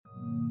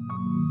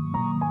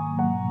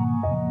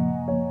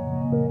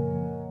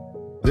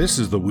This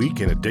is The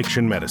Week in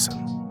Addiction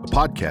Medicine, a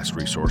podcast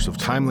resource of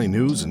timely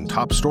news and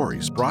top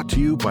stories brought to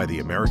you by the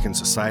American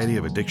Society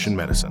of Addiction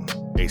Medicine,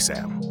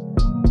 ASAM.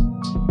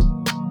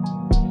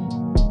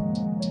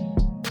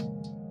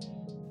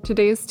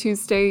 Today is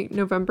Tuesday,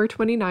 November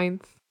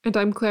 29th, and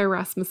I'm Claire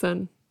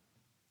Rasmussen.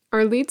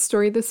 Our lead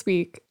story this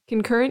week,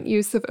 Concurrent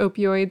Use of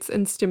Opioids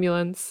and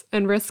Stimulants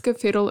and Risk of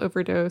Fatal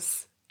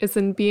Overdose, is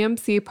in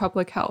BMC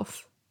Public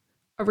Health.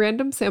 A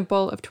random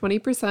sample of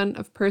 20%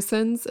 of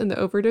persons in the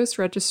Overdose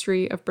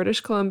Registry of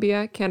British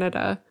Columbia,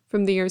 Canada,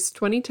 from the years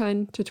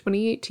 2010 to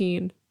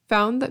 2018,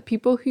 found that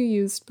people who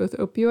used both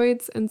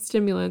opioids and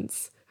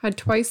stimulants had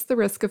twice the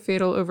risk of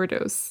fatal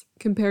overdose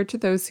compared to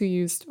those who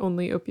used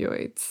only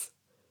opioids.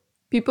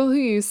 People who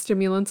used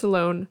stimulants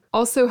alone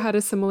also had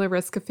a similar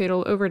risk of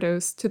fatal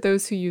overdose to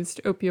those who used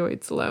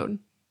opioids alone.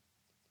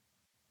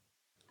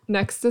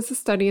 Next is a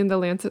study in The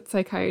Lancet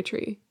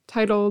Psychiatry,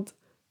 titled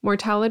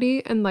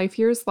Mortality and Life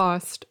Years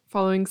Lost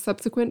Following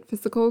Subsequent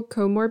Physical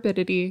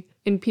Comorbidity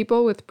in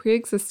People with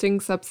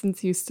Pre-Existing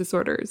Substance Use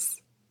Disorders.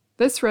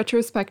 This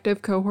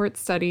retrospective cohort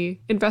study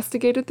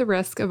investigated the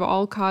risk of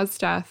all-cause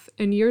death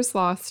and years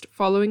lost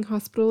following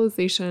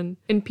hospitalization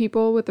in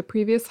people with a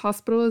previous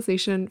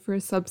hospitalization for a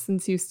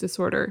substance use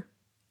disorder.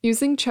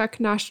 Using Czech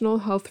national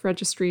health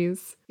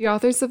registries, the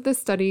authors of this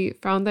study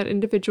found that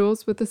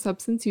individuals with a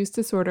substance use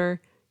disorder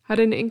had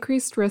an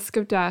increased risk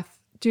of death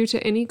due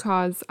to any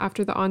cause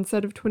after the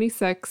onset of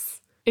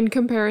 26 in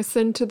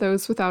comparison to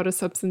those without a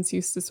substance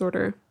use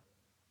disorder.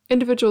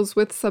 Individuals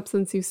with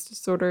substance use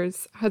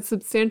disorders had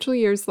substantial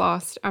years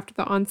lost after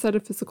the onset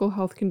of physical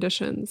health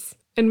conditions.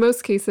 In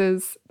most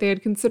cases, they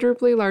had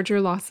considerably larger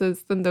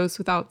losses than those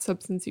without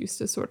substance use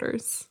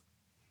disorders.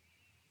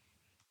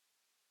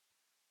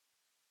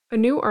 A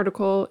new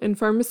article in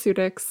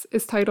Pharmaceutics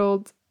is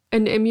titled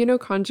An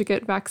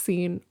Immunoconjugate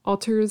Vaccine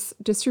Alters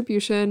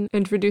Distribution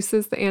and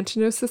Reduces the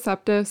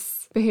Antinociceptus,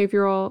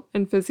 Behavioral,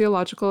 and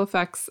Physiological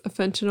Effects of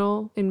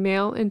Fentanyl in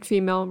Male and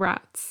Female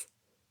Rats.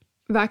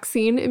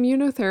 Vaccine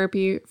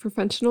immunotherapy for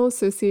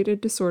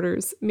fentanyl-associated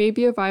disorders may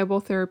be a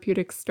viable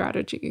therapeutic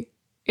strategy.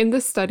 In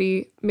this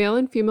study, male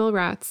and female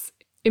rats,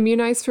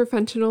 immunized for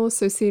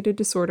fentanyl-associated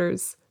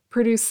disorders,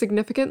 produced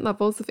significant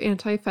levels of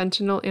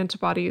anti-fentanyl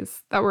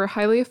antibodies that were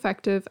highly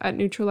effective at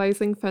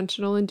neutralizing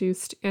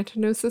fentanyl-induced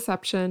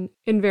antinociception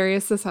in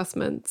various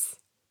assessments.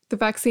 The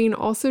vaccine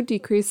also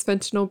decreased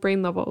fentanyl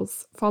brain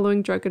levels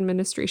following drug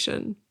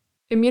administration.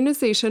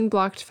 Immunization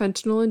blocked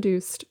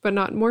fentanyl-induced, but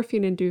not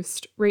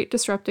morphine-induced,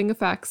 rate-disrupting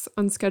effects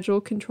on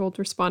schedule-controlled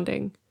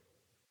responding.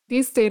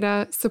 These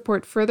data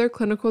support further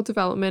clinical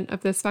development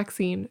of this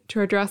vaccine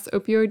to address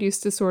opioid use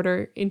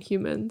disorder in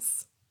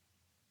humans.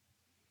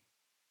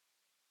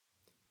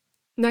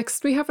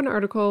 Next, we have an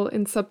article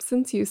in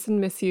Substance Use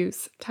and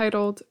Misuse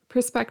titled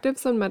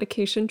Perspectives on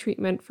Medication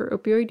Treatment for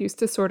Opioid Use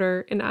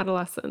Disorder in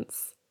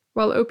Adolescents.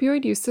 While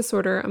opioid use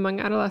disorder among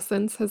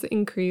adolescents has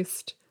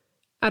increased,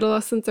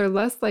 adolescents are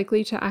less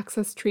likely to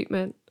access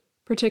treatment,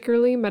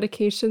 particularly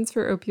medications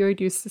for opioid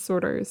use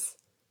disorders.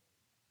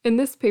 In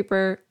this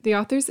paper, the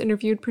authors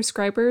interviewed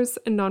prescribers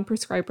and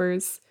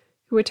non-prescribers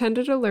who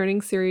attended a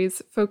learning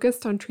series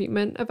focused on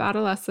treatment of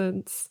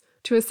adolescents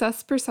to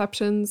assess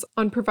perceptions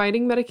on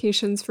providing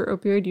medications for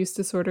opioid use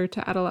disorder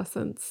to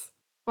adolescents.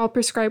 While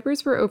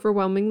prescribers were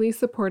overwhelmingly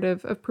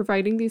supportive of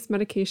providing these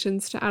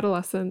medications to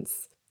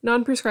adolescents,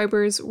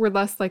 non-prescribers were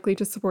less likely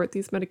to support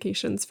these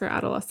medications for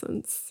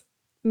adolescents.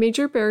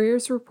 Major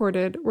barriers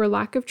reported were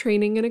lack of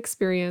training and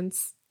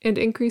experience, and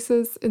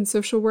increases in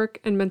social work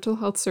and mental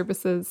health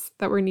services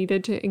that were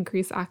needed to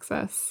increase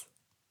access.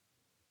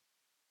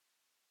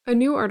 A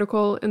new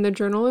article in the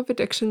Journal of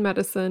Addiction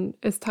Medicine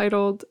is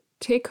titled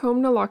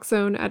Take-Home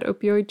Naloxone at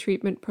Opioid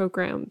Treatment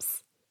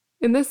Programs.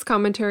 In this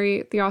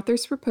commentary, the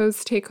authors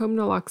propose take-home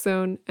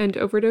naloxone and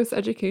overdose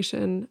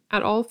education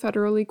at all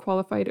federally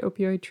qualified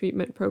opioid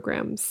treatment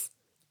programs.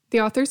 The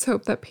authors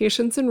hope that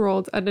patients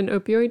enrolled at an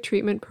opioid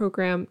treatment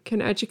program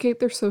can educate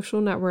their social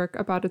network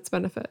about its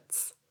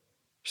benefits.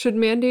 Should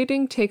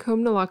mandating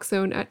take-home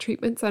naloxone at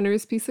treatment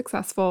centers be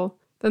successful,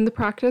 then the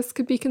practice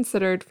could be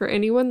considered for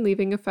anyone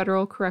leaving a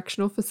federal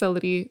correctional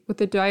facility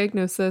with a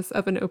diagnosis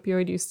of an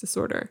opioid use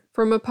disorder.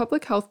 From a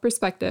public health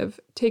perspective,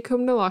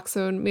 take-home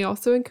naloxone may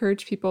also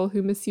encourage people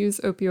who misuse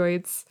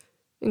opioids,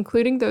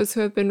 including those who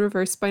have been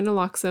reversed by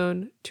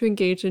naloxone, to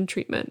engage in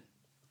treatment.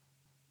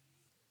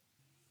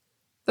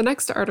 The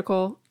next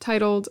article,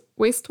 titled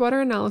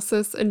Wastewater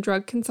Analysis and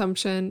Drug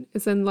Consumption,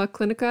 is in La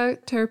Clinica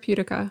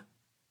Terapeutica.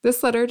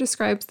 This letter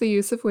describes the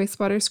use of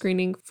wastewater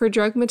screening for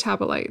drug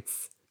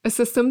metabolites, a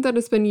system that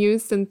has been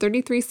used in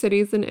 33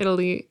 cities in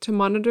Italy to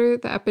monitor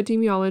the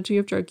epidemiology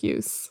of drug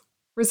use.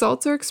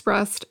 Results are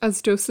expressed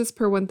as doses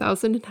per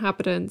 1,000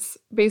 inhabitants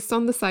based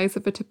on the size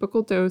of a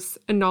typical dose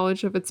and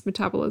knowledge of its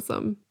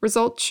metabolism.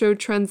 Results showed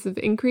trends of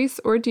increase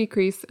or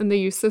decrease in the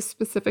use of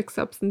specific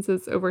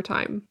substances over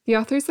time. The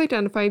authors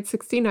identified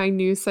 69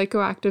 new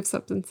psychoactive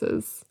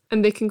substances,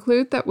 and they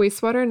conclude that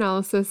wastewater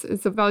analysis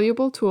is a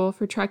valuable tool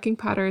for tracking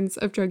patterns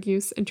of drug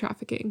use and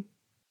trafficking.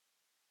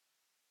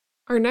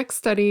 Our next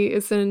study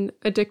is in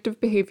Addictive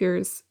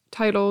Behaviors,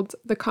 titled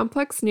The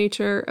Complex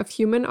Nature of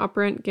Human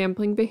Operant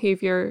Gambling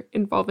Behavior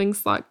Involving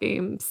Slot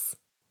Games.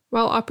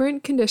 While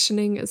operant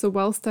conditioning is a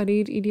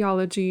well-studied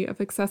etiology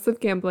of excessive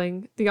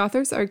gambling, the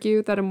authors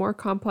argue that a more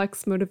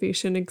complex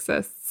motivation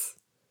exists.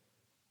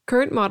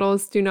 Current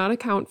models do not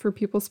account for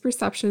people's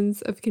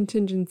perceptions of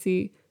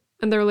contingency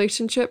and the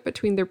relationship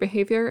between their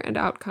behavior and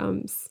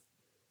outcomes.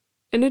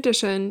 In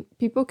addition,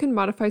 people can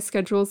modify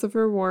schedules of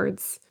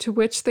rewards to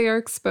which they are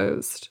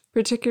exposed,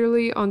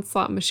 particularly on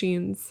slot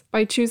machines,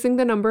 by choosing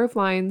the number of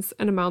lines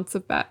and amounts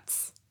of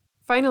bets.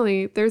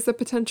 Finally, there's a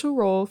potential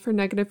role for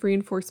negative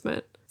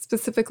reinforcement,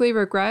 specifically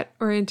regret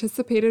or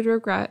anticipated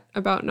regret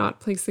about not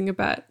placing a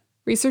bet.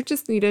 Research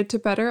is needed to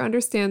better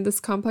understand this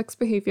complex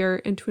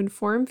behavior and to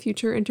inform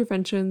future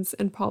interventions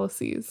and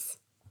policies.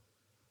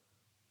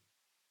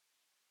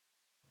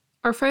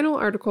 Our final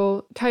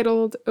article,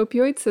 titled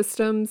Opioid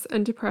Systems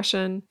and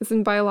Depression, is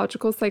in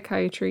Biological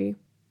Psychiatry.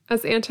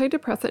 As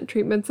antidepressant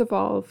treatments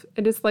evolve,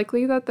 it is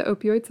likely that the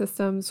opioid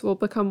systems will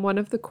become one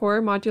of the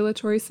core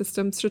modulatory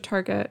systems to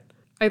target,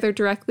 either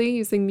directly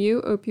using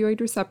mu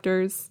opioid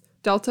receptors,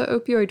 delta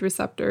opioid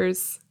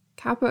receptors,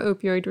 kappa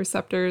opioid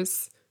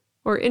receptors,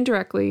 or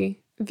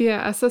indirectly via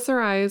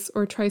SSRIs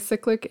or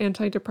tricyclic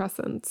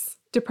antidepressants.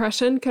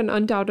 Depression can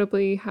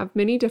undoubtedly have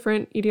many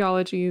different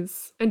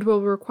etiologies and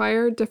will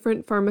require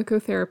different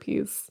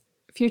pharmacotherapies.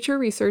 Future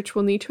research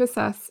will need to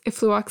assess if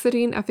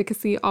fluoxetine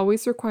efficacy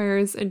always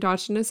requires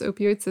endogenous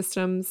opioid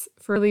systems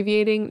for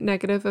alleviating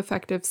negative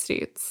affective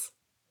states.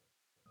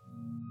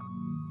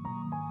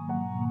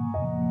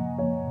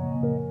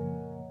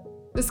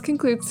 This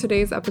concludes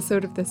today's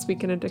episode of This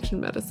Week in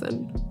Addiction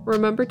Medicine.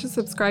 Remember to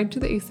subscribe to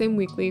the ASAM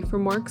Weekly for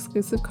more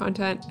exclusive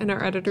content and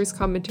our editor's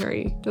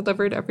commentary,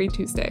 delivered every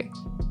Tuesday.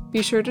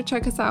 Be sure to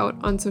check us out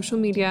on social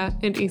media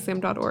and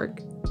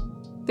asam.org.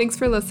 Thanks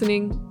for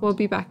listening. We'll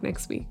be back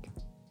next week.